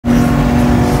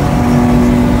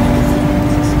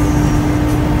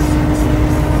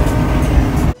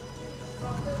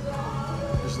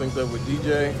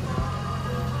DJ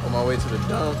on my way to the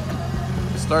dump.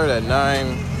 It started at 9.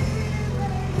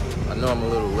 I know I'm a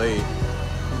little late.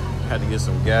 Had to get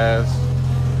some gas.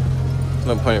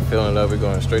 No point in filling it up. We're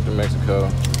going straight to Mexico.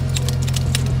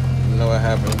 You know what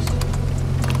happens.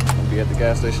 I'll be at the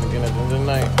gas station again at the end of the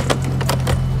night.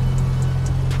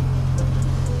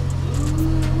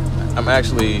 I'm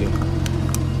actually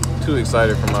too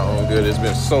excited for my own good. It's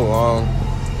been so long.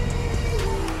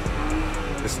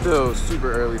 It's still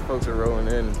super early. Folks are rolling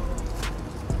in.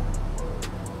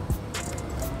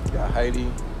 Got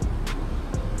Heidi.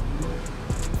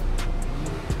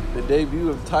 The debut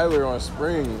of Tyler on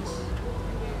Springs.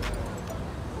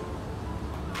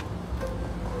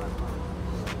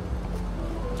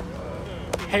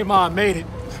 Hey Mom, made it.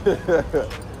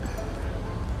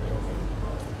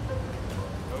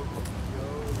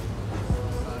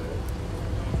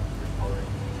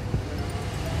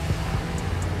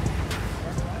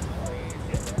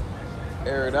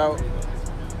 Air it out.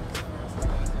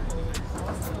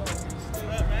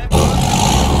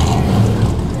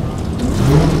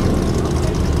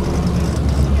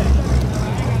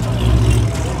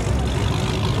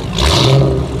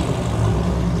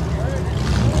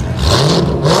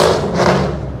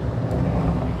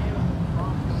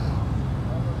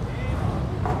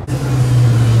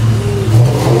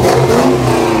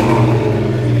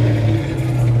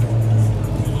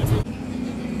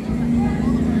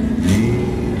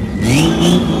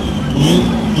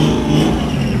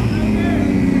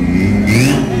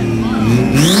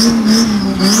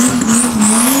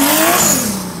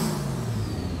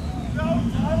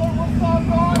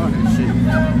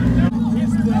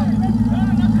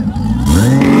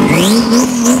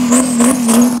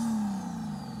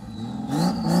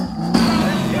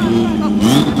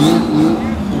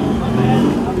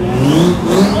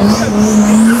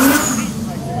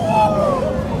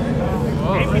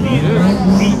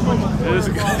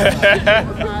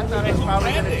 I thought it was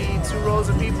probably going to be 2 rows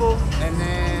of people, and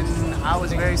then I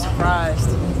was very surprised.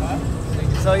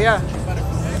 So yeah,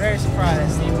 very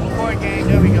surprised. Court game,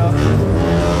 there we go.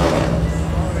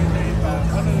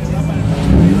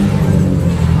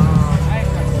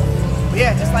 But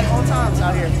yeah, just like old times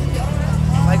out here.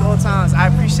 Like old times. I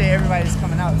appreciate everybody that's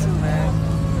coming out too, man.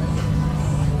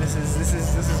 This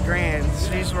is grand.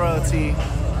 Streets royalty.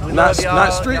 Not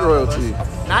street royalty.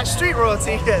 Not street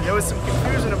royalty. There was some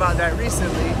confusion about that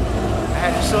recently. I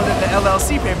had to show them the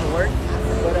LLC paperwork.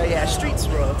 But yeah, streets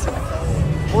royalty.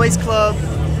 Boys Club,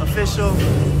 official.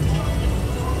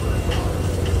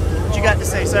 What you got to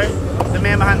say, sir? The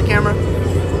man behind the camera?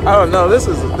 I don't know. This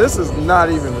is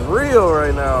not even real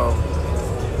right now.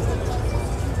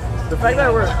 The fact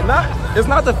that we're it's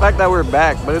not the fact that we're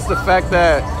back, but it's the fact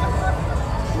that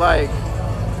like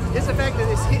it's the fact that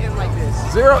it's hitting like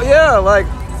this. Like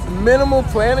minimal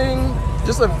planning,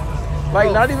 just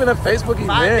not even a Facebook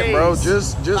event, bro.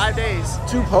 Just 5 days.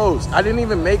 2 posts. I didn't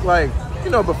even make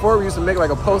before we used to make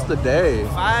like a post a day.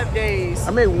 5 days.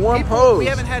 I made one post. We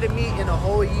haven't had a meet in a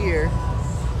whole year.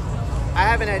 I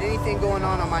haven't had anything going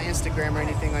on my Instagram or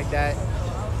anything like that.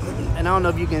 And I don't know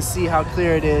if you can see how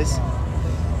clear it is.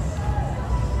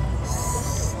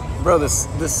 Bro, the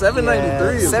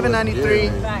 793 is 793.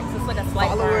 Like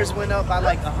followers went up by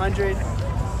like 100.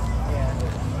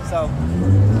 Yeah. So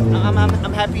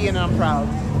I'm happy and I'm proud.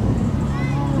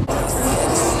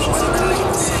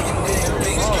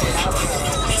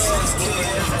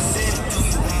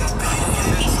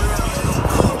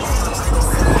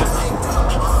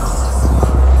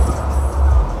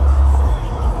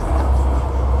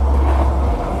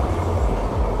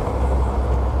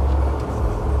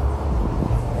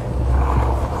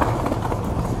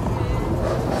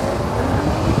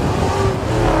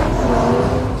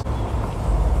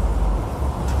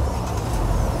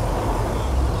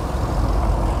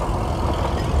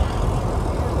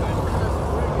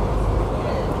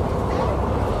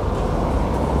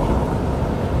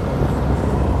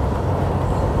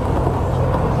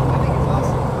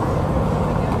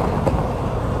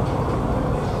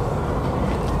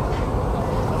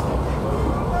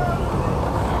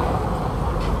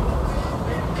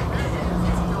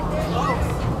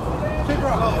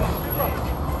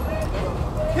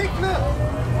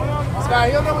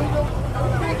 You know what you do?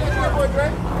 That's your boy, Dre.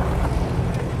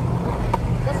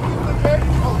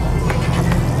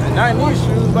 Not in these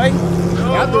shoes, baby.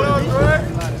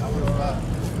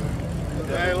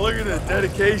 Man, look at the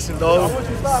dedication, dog.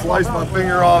 Slice my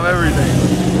finger off everything.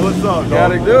 What's up, dog?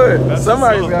 Gotta do it.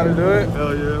 Somebody's gotta do it.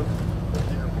 Hell yeah.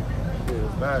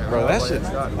 Bro, that shit's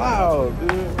loud,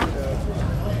 dude.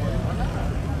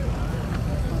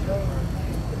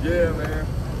 Yeah, man.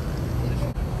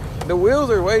 The wheels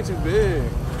are way too big.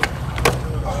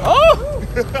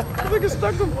 Nigga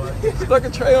stuck a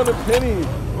tray on the penny.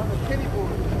 Penny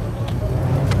board.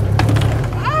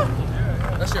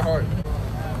 That shit hard.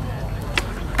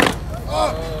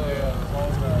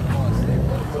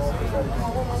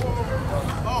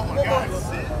 Oh my god.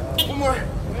 One more.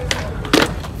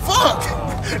 Fuck!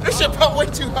 This shit popped way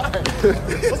too high.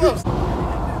 What's up?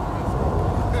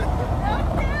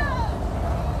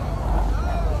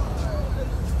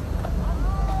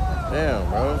 Damn,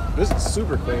 bro. This is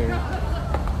super clean.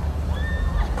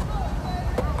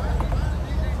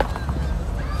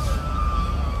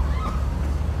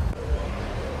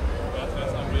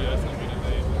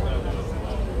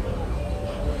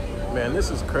 Man, this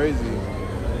is crazy.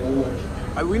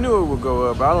 We knew it would go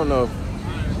up, but I don't know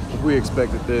if we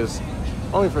expected this.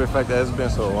 Only for the fact that it's been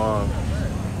so long.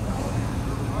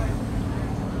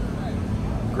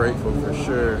 Grateful for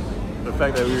sure. The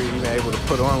fact that we were even able to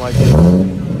put on like this.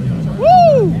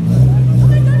 Woo!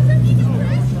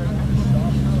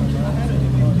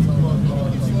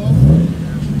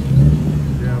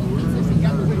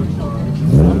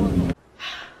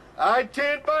 All right,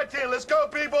 10 by 10. Let's go,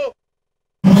 people.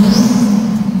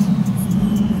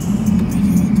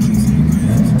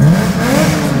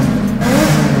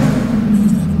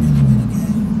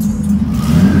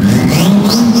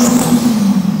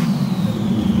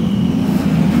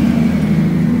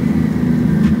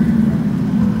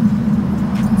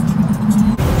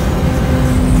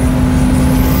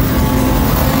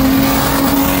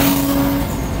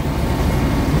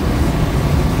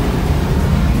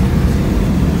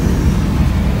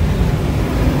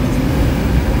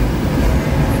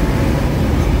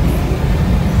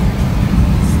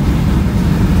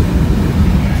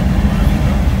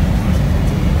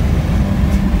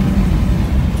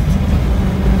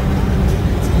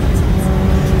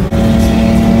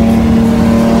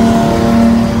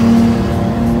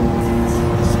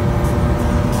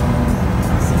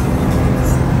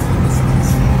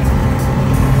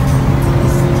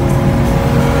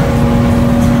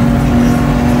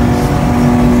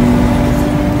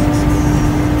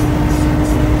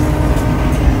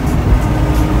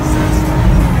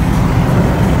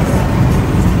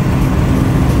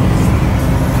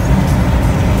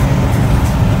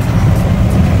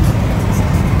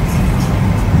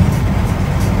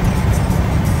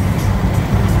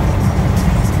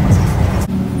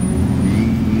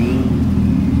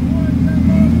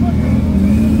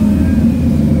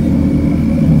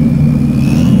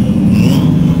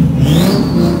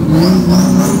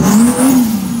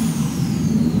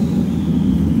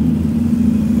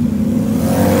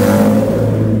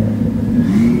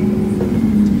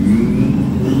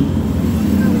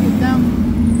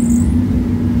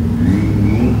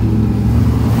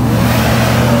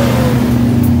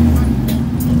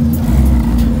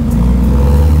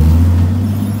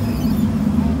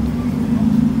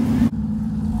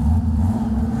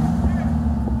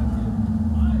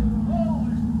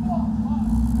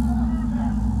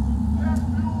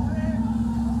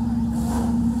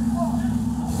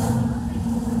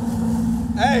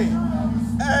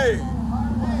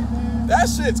 That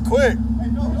shit's quick.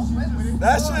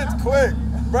 That shit's quick.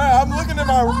 Bro, I'm looking at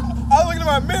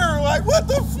my mirror like, what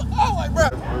the fuck? I'm like, bro.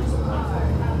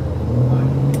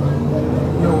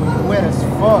 Yo, wet as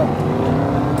fuck.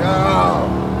 No,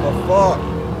 the fuck.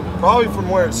 Probably from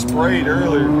where it sprayed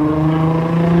earlier.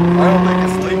 I don't think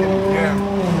it's leaking.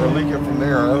 Yeah. Or leaking from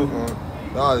there. I don't know.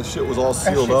 Nah, this shit was all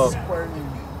sealed up.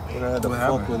 And I had to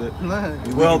fuck with it.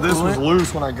 Well, this was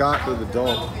loose when I got to the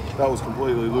dump. That was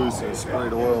completely loose and it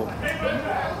sprayed oil.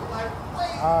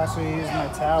 Ah, so you used my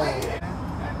towel.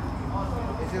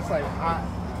 It's just like hot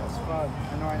as fuck.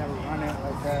 I know I never run it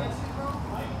like that.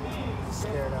 Just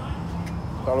scared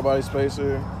of. Throttle body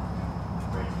spacer.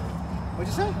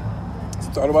 What'd you say?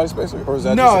 Throttle body spacer? Or is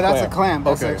that no, just a that's clamp? a clamp.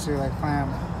 That's okay. actually like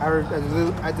clamp.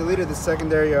 I deleted the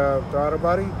secondary throttle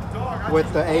body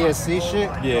with the ASC shit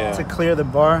to clear the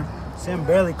bar. See, I'm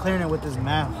barely clearing it with this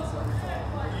map.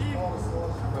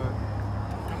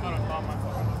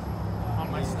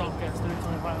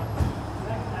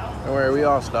 Don't worry, we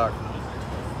all stock.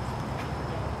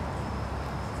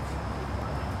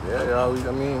 Yeah, y'all,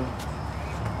 I mean,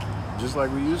 just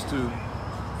like we used to.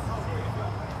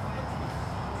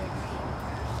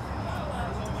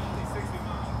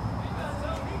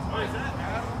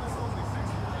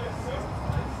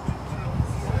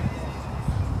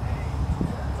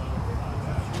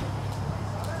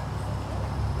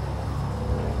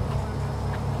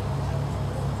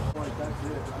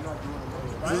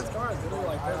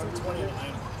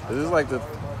 This is like the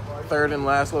third and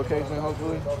last location,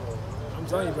 hopefully. I'm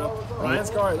telling you, bro. Ryan's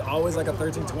car is always like a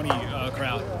 1320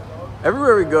 crowd.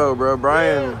 Everywhere we go, bro,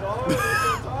 Brian.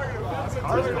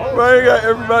 Brian got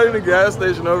everybody in the gas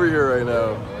station over here right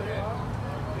now.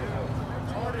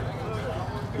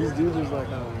 These dudes was like,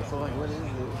 so like, what is it?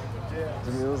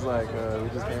 And it was like, we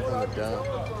just came from the dump.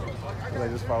 And like,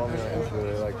 just follow me on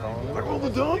Insta. They like calling me. Like, oh, the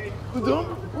dump? The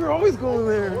dump? We're always going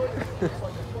there.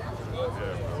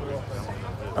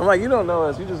 I'm like, you don't know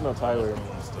us. You just know Tyler.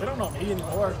 They don't know me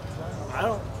anymore. I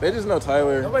don't. They just know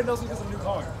Tyler. Nobody knows me because of a new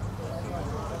car.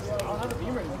 I don't have a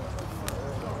Beamer anymore.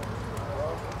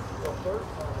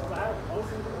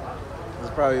 This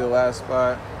is probably the last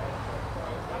spot.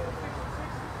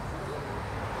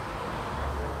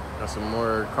 Got some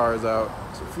more cars out.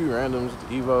 It's a few randoms.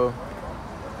 Evo.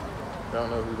 I don't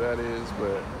know who that is,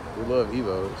 but we love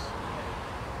Evos.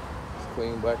 It's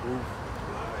clean black roof.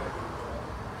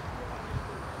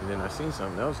 And then I seen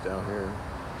something else down here.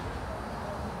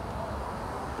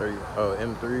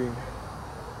 M3.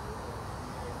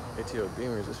 ATO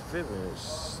Beamers. This fitment is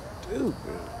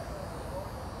stupid.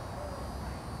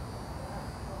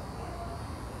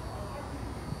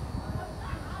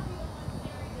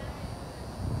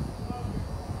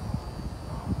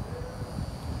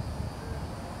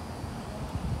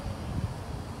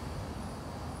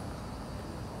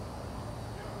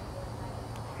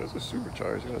 That's a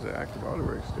supercharged. It has an active auto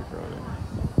brake sticker on it.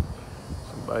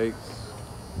 Some bikes.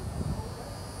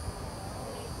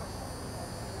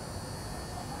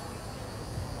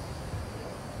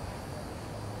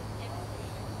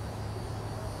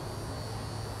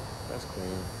 That's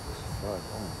clean. Fuck.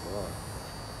 Oh my god.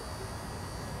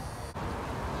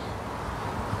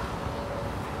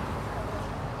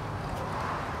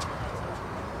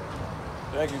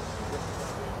 Thank you.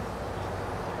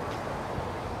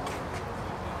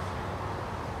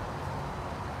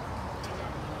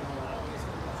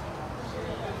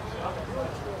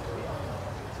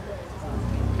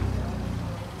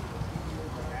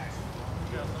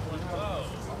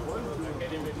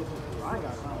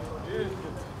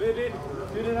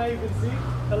 Didn't I even see?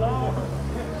 Hello?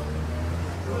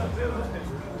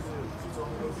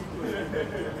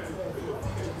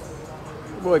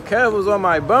 Boy, Kev was on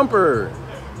my bumper.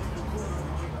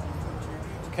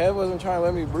 Kev wasn't trying to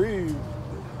let me breathe.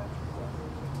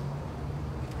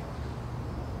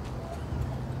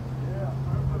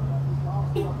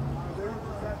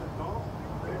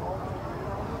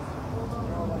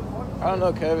 I don't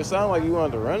know, Kev. It sounded like you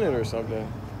wanted to run it or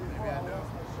something. Maybe I know.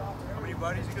 How many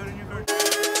bodies you got in your car?